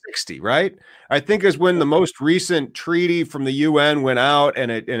 1960, right? I think is when the most recent treaty from the UN went out,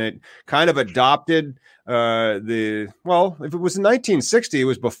 and it kind of adopted if it was in 1960, it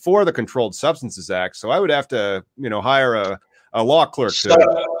was before the Controlled Substances Act. So I would have to, hire a law clerk.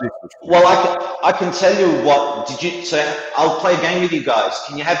 Well, I can tell you what did you say. I'll play a game with you guys.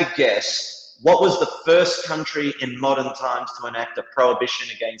 Can you have a guess? What was the first country in modern times to enact a prohibition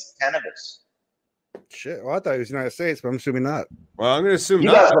against cannabis? Shit. Well, I thought it was the United States, but I'm assuming not. Well, I'm going to assume you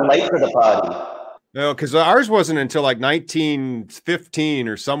not. guys were late to the party. No, because ours wasn't until like 1915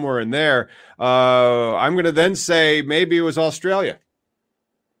 or somewhere in there. I'm going to then say maybe it was Australia.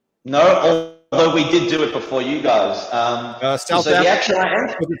 No, although we did do it before you guys. South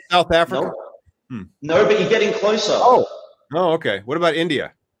Africa. South Africa? No, but you're getting closer. Oh, okay. What about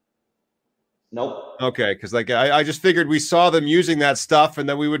India? Nope. Okay, because like I just figured we saw them using that stuff, and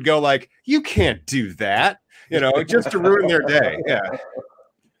then we would go like, "You can't do that," just to ruin their day. Yeah.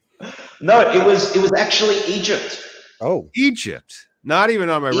 No, it was actually Egypt. Oh, Egypt! Not even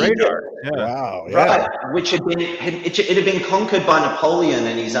on my radar. Yeah. Wow. Yeah. Right, which had been conquered by Napoleon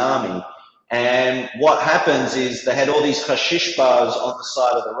and his army. And what happens is they had all these hashish bars on the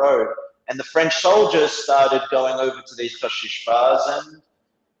side of the road, and the French soldiers started going over to these hashish bars and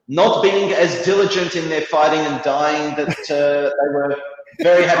not being as diligent in their fighting and dying that they were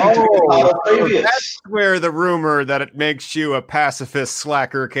very happy to be part of previous. That's where the rumor that it makes you a pacifist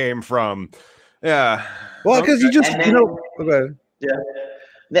slacker came from. Yeah. Well, because you just, okay. Yeah.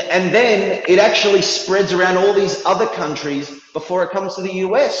 And then it actually spreads around all these other countries before it comes to the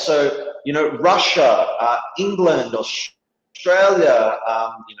US. So, Russia, England, Australia,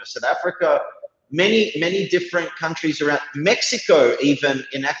 South Africa, many different countries around. Mexico even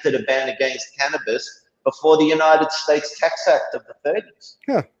enacted a ban against cannabis before the United States Tax Act of the 30s.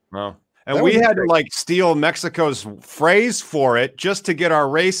 Yeah. Wow. And we had to steal Mexico's phrase for it just to get our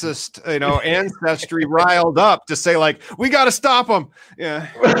racist, ancestry riled up to say we got to stop them. Yeah.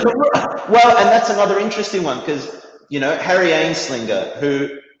 Well, and that's another interesting one because, Harry Anslinger, who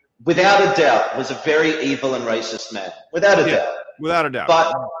without a doubt was a very evil and racist man, without a doubt. Without a doubt.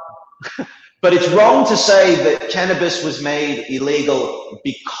 But it's wrong to say that cannabis was made illegal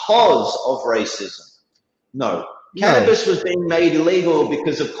because of racism. No. Cannabis was being made illegal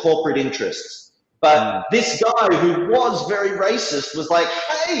because of corporate interests. But this guy who was very racist was like,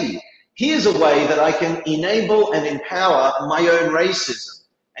 hey, here's a way that I can enable and empower my own racism.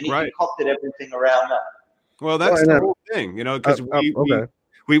 And he concocted everything around that. Well, that's the whole thing, because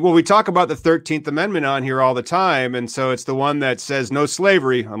we talk about the 13th Amendment on here all the time. And so it's the one that says no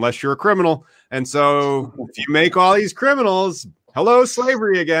slavery unless you're a criminal. And so if you make all these criminals, hello,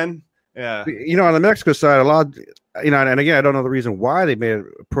 slavery again. Yeah. On the Mexico side, a lot, and again, I don't know the reason why they made a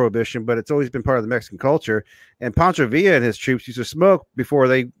prohibition, but it's always been part of the Mexican culture. And Pancho Villa and his troops used to smoke before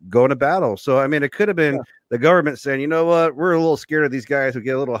they go into battle. So, I mean, it could have been the government saying, you know what, we're a little scared of these guys who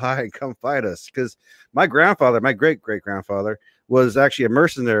get a little high and come fight us. Because my great-great-grandfather, was actually a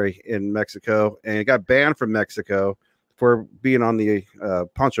mercenary in Mexico and got banned from Mexico for being on the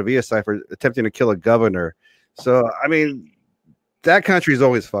Pancho Villa side for attempting to kill a governor. So, I mean, that country is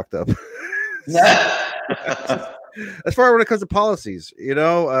always fucked up. As far as when it comes to policies,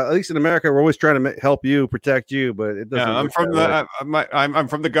 at least in America, we're always trying to help you, protect you, but it doesn't. Yeah, I'm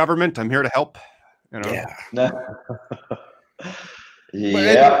from the government. I'm here to help. Yeah.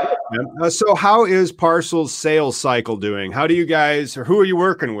 Yeah. So how is Parcel's sales cycle doing? How do you guys, or who are you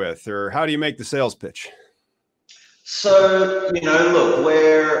working with, or how do you make the sales pitch? So, look,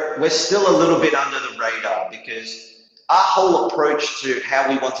 we're still a little bit under the radar because our whole approach to how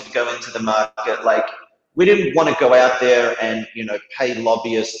we wanted to go into the market, like we didn't want to go out there and, pay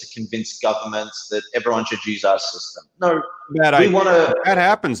lobbyists to convince governments that everyone should use our system. No, that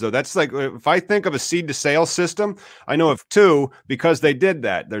happens though. That's like, if I think of a seed to sale system, I know of two because they did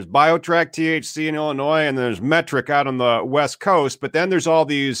that. There's BioTrack THC in Illinois and there's Metric out on the West Coast, but then there's all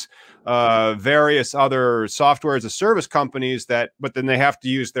these various other software as a service companies but then they have to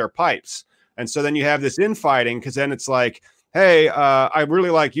use their pipes. And so then you have this infighting because then it's like, hey, I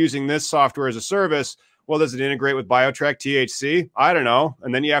really like using this software as a service. Well, does it integrate with BioTrack THC? I don't know.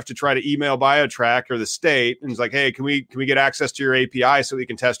 And then you have to try to email BioTrack or the state and it's like, hey, can we get access to your API so we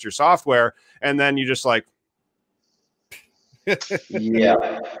can test your software? And then you just like, yeah.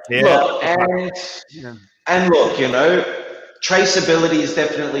 Look, and look, traceability is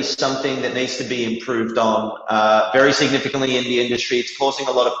definitely something that needs to be improved on very significantly in the industry. It's causing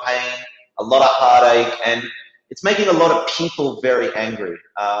a lot of pain, a lot of heartache, and it's making a lot of people very angry.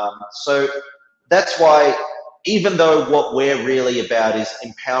 So that's why, even though what we're really about is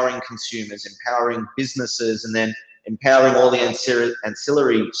empowering consumers, empowering businesses, and then empowering all the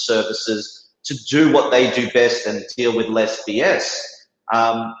ancillary services to do what they do best and deal with less BS,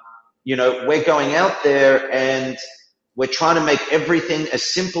 we're going out there and we're trying to make everything as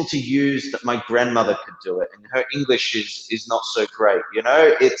simple to use that my grandmother could do it, and her English is not so great.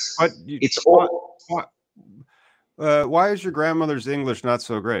 Why is your grandmother's English not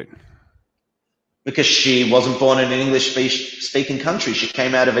so great? Because she wasn't born in an English-speaking country. She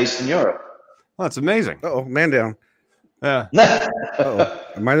came out of Eastern Europe. Well, that's amazing. Oh, man down. Yeah.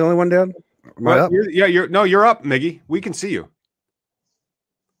 Am I the only one down? Am I up? You're up, Miggy. We can see you.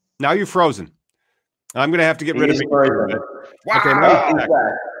 Now you're frozen. I'm going to have to get rid of Miggy. Wow.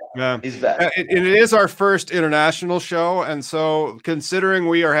 Okay, he's back. It is our first international show. And so considering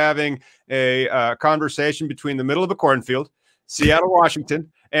we are having a conversation between the middle of a cornfield, Seattle,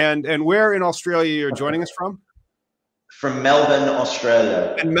 Washington, and where in Australia you're joining us from? From Melbourne,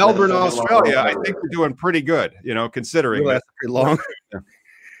 Australia. In Melbourne, Australia, I think we're doing pretty good, considering that's pretty long.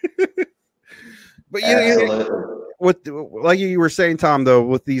 But like you were saying, Tom, though,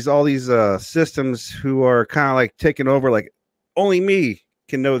 with all these systems who are kind of like taking over, like only me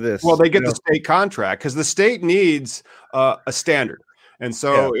can know this. Well, they get the state contract because the state needs a standard. And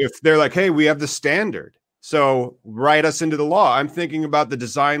so if they're like, hey, we have the standard, so write us into the law. I'm thinking about the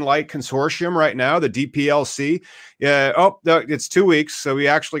Design Light Consortium right now, the DPLC. It's 2 weeks. So we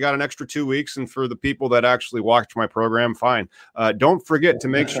actually got an extra 2 weeks. And for the people that actually watch my program, fine. Don't forget to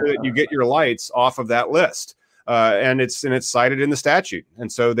make sure that you get your lights off of that list. And it's cited in the statute.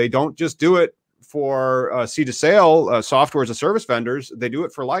 And so they don't just do it for seed to sale software as a service vendors. They do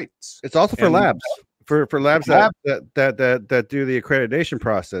it for lights. It's also for labs. For labs that do the accreditation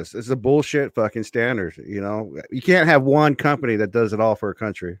process. It's a bullshit fucking standard. You can't have one company that does it all for a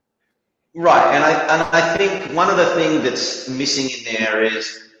country. Right. And I think one of the things that's missing in there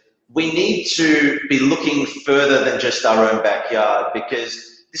is we need to be looking further than just our own backyard,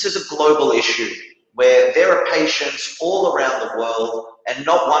 because this is a global issue where there are patients all around the world and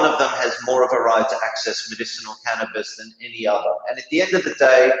not one of them has more of a right to access medicinal cannabis than any other. And at the end of the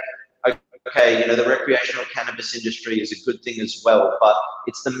day, okay, the recreational cannabis industry is a good thing as well, but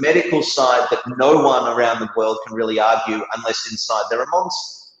it's the medical side that no one around the world can really argue unless inside they're a monster.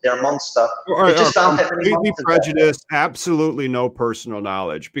 There just aren't that many monsters prejudiced, absolutely no personal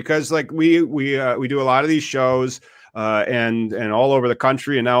knowledge, because like we do a lot of these shows and all over the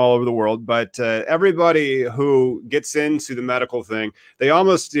country and now all over the world, but everybody who gets into the medical thing, they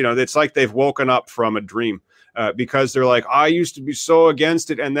almost, it's like they've woken up from a dream. Because they're like, I used to be so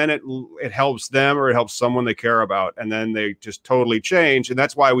against it, and then it helps them or it helps someone they care about, and then they just totally change. And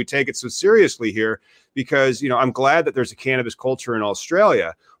that's why we take it so seriously here, because I'm glad that there's a cannabis culture in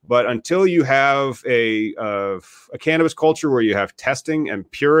Australia, but until you have a cannabis culture where you have testing and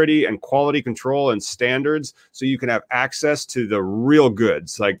purity and quality control and standards, so you can have access to the real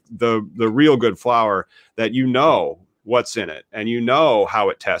goods, like the real good flower that what's in it and how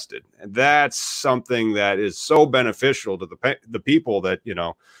it tested, and that's something that is so beneficial to the people that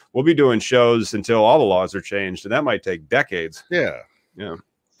we'll be doing shows until all the laws are changed, and that might take decades. Yeah.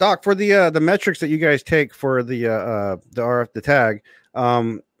 Doc, for the metrics that you guys take for the RF, the tag,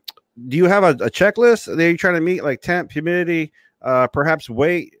 do you have a checklist that you're trying to meet, like temp, humidity, perhaps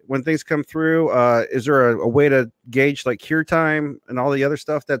weight when things come through? Is there a way to gauge like cure time and all the other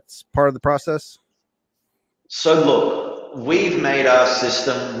stuff that's part of the process? So look, we've made our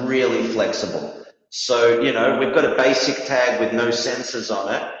system really flexible. So, we've got a basic tag with no sensors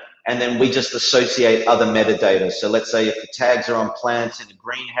on it, and then we just associate other metadata. So let's say if the tags are on plants in a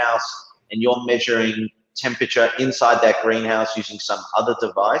greenhouse and you're measuring temperature inside that greenhouse using some other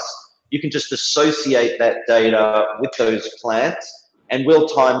device, you can just associate that data with those plants, and we'll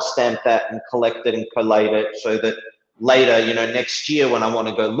timestamp that and collect it and collate it so that later, next year when I want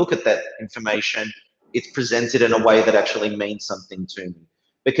to go look at that information, it's presented in a way that actually means something to me.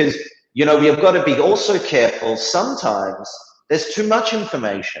 Because, we've got to be also careful. Sometimes there's too much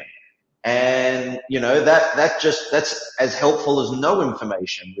information. And, that's as helpful as no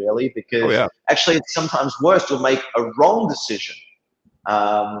information, really, because actually it's sometimes worse. You'll make a wrong decision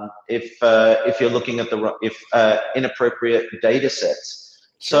if you're looking at the inappropriate data sets.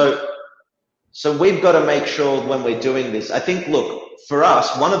 So we've got to make sure when we're doing this, I think, look, for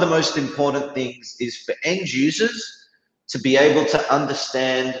us, one of the most important things is for end users to be able to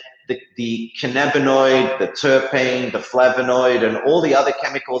understand the cannabinoid, the terpene, the flavonoid, and all the other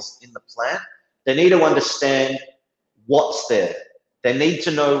chemicals in the plant. They need to understand what's there. They need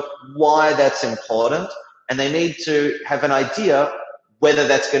to know why that's important, and they need to have an idea whether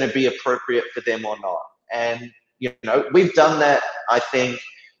that's going to be appropriate for them or not. And, we've done that, I think,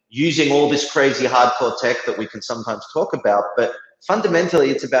 using all this crazy hardcore tech that we can sometimes talk about, but fundamentally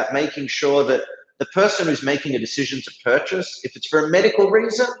it's about making sure that the person who's making a decision to purchase, if it's for a medical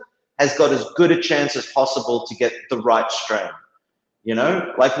reason, has got as good a chance as possible to get the right strain.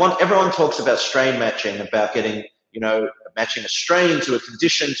 Everyone talks about strain matching, about getting, matching a strain to a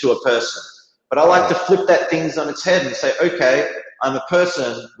condition to a person. But I like to flip that things on its head and say, okay, I'm a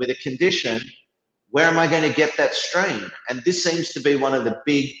person with a condition. Where am I going to get that strain? And this seems to be one of the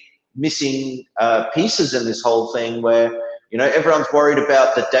big missing pieces in this whole thing where, everyone's worried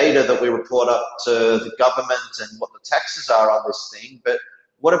about the data that we report up to the government and what the taxes are on this thing. But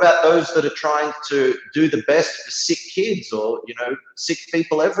what about those that are trying to do the best for sick kids or, sick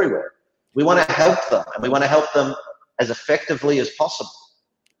people everywhere? We want to help them, and we want to help them as effectively as possible.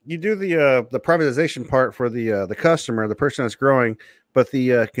 You do the privatization part for the customer, the person that's growing, but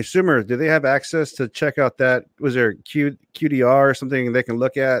the consumer, do they have access to check out that? Was there QDR or something they can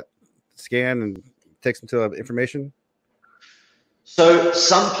look at, scan, and take some to information? So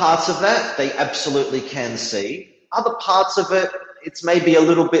some parts of that they absolutely can see. Other parts of it, it's maybe a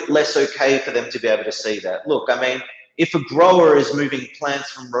little bit less okay for them to be able to see that. Look, I mean, if a grower is moving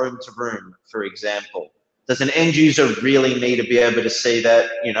plants from room to room, for example, does an end user really need to be able to see that?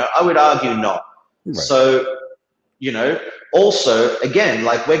 I would argue not. Right. So, also, again,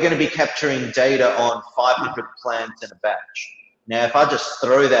 we're going to be capturing data on 500 plants in a batch. Now, if I just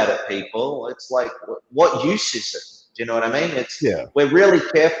throw that at people, it's like, what use is it? Do you know what I mean? We're really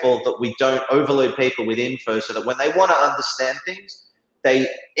careful that we don't overload people with info so that when they want to understand things, they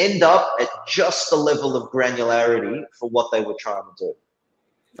end up at just the level of granularity for what they were trying to do.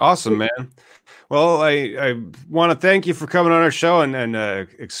 Awesome, man. Well, I want to thank you for coming on our show and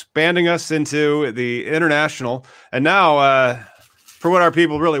expanding us into the international. And now, for what our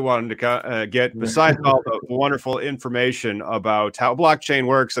people really wanted to get, besides all the wonderful information about how blockchain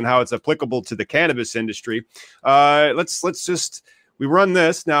works and how it's applicable to the cannabis industry, let's just we run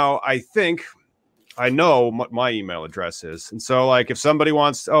this now. I know what my email address is, and so if somebody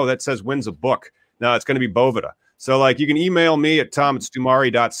wants, that says wins a book. No, it's going to be Boveda. So you can email me at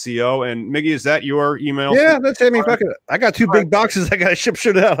tom@stumari.co. And Miggy, is that your email? Yeah, that's it. I got 2 big boxes. I got to ship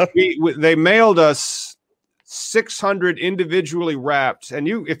out. They mailed us 600 individually wrapped. And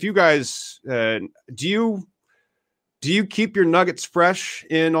if you guys, do you keep your nuggets fresh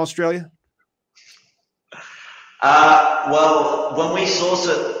in Australia? Well, when we source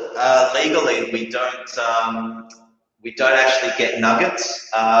it legally, we don't actually get nuggets,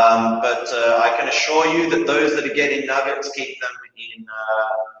 but I can assure you that those that are getting nuggets keep them in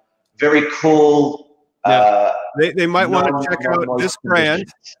very cool. They might want to check out this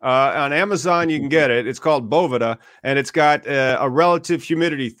brand on Amazon. You can get it. It's called Boveda, and it's got a relative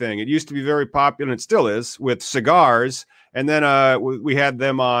humidity thing. It used to be very popular, and it still is, with cigars. And then we had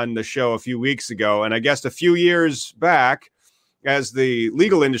them on the show a few weeks ago, and I guess a few years back, as the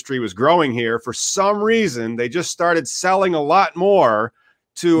legal industry was growing here, for some reason, they just started selling a lot more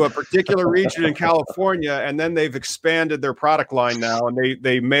to a particular region in California, and then they've expanded their product line now, and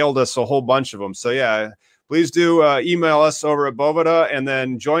they mailed us a whole bunch of them. So yeah, please do email us over at Boveda, and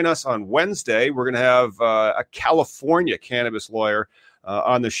then join us on Wednesday. We're going to have a California cannabis lawyer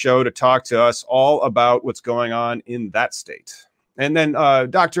on the show to talk to us all about what's going on in that state. And then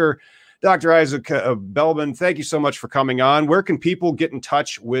Dr. Isaac Belbin, thank you so much for coming on. Where can people get in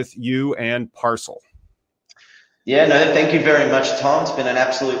touch with you and Parcel? Yeah, no, thank you very much, Tom. It's been an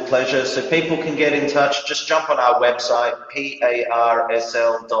absolute pleasure. So people can get in touch. Just jump on our website,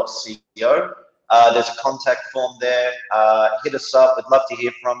 parsl.co. There's a contact form there. Hit us up. We'd love to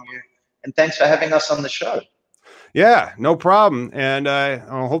hear from you. And thanks for having us on the show. Yeah, no problem. And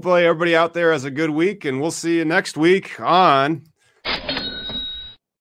hopefully everybody out there has a good week, and we'll see you next week on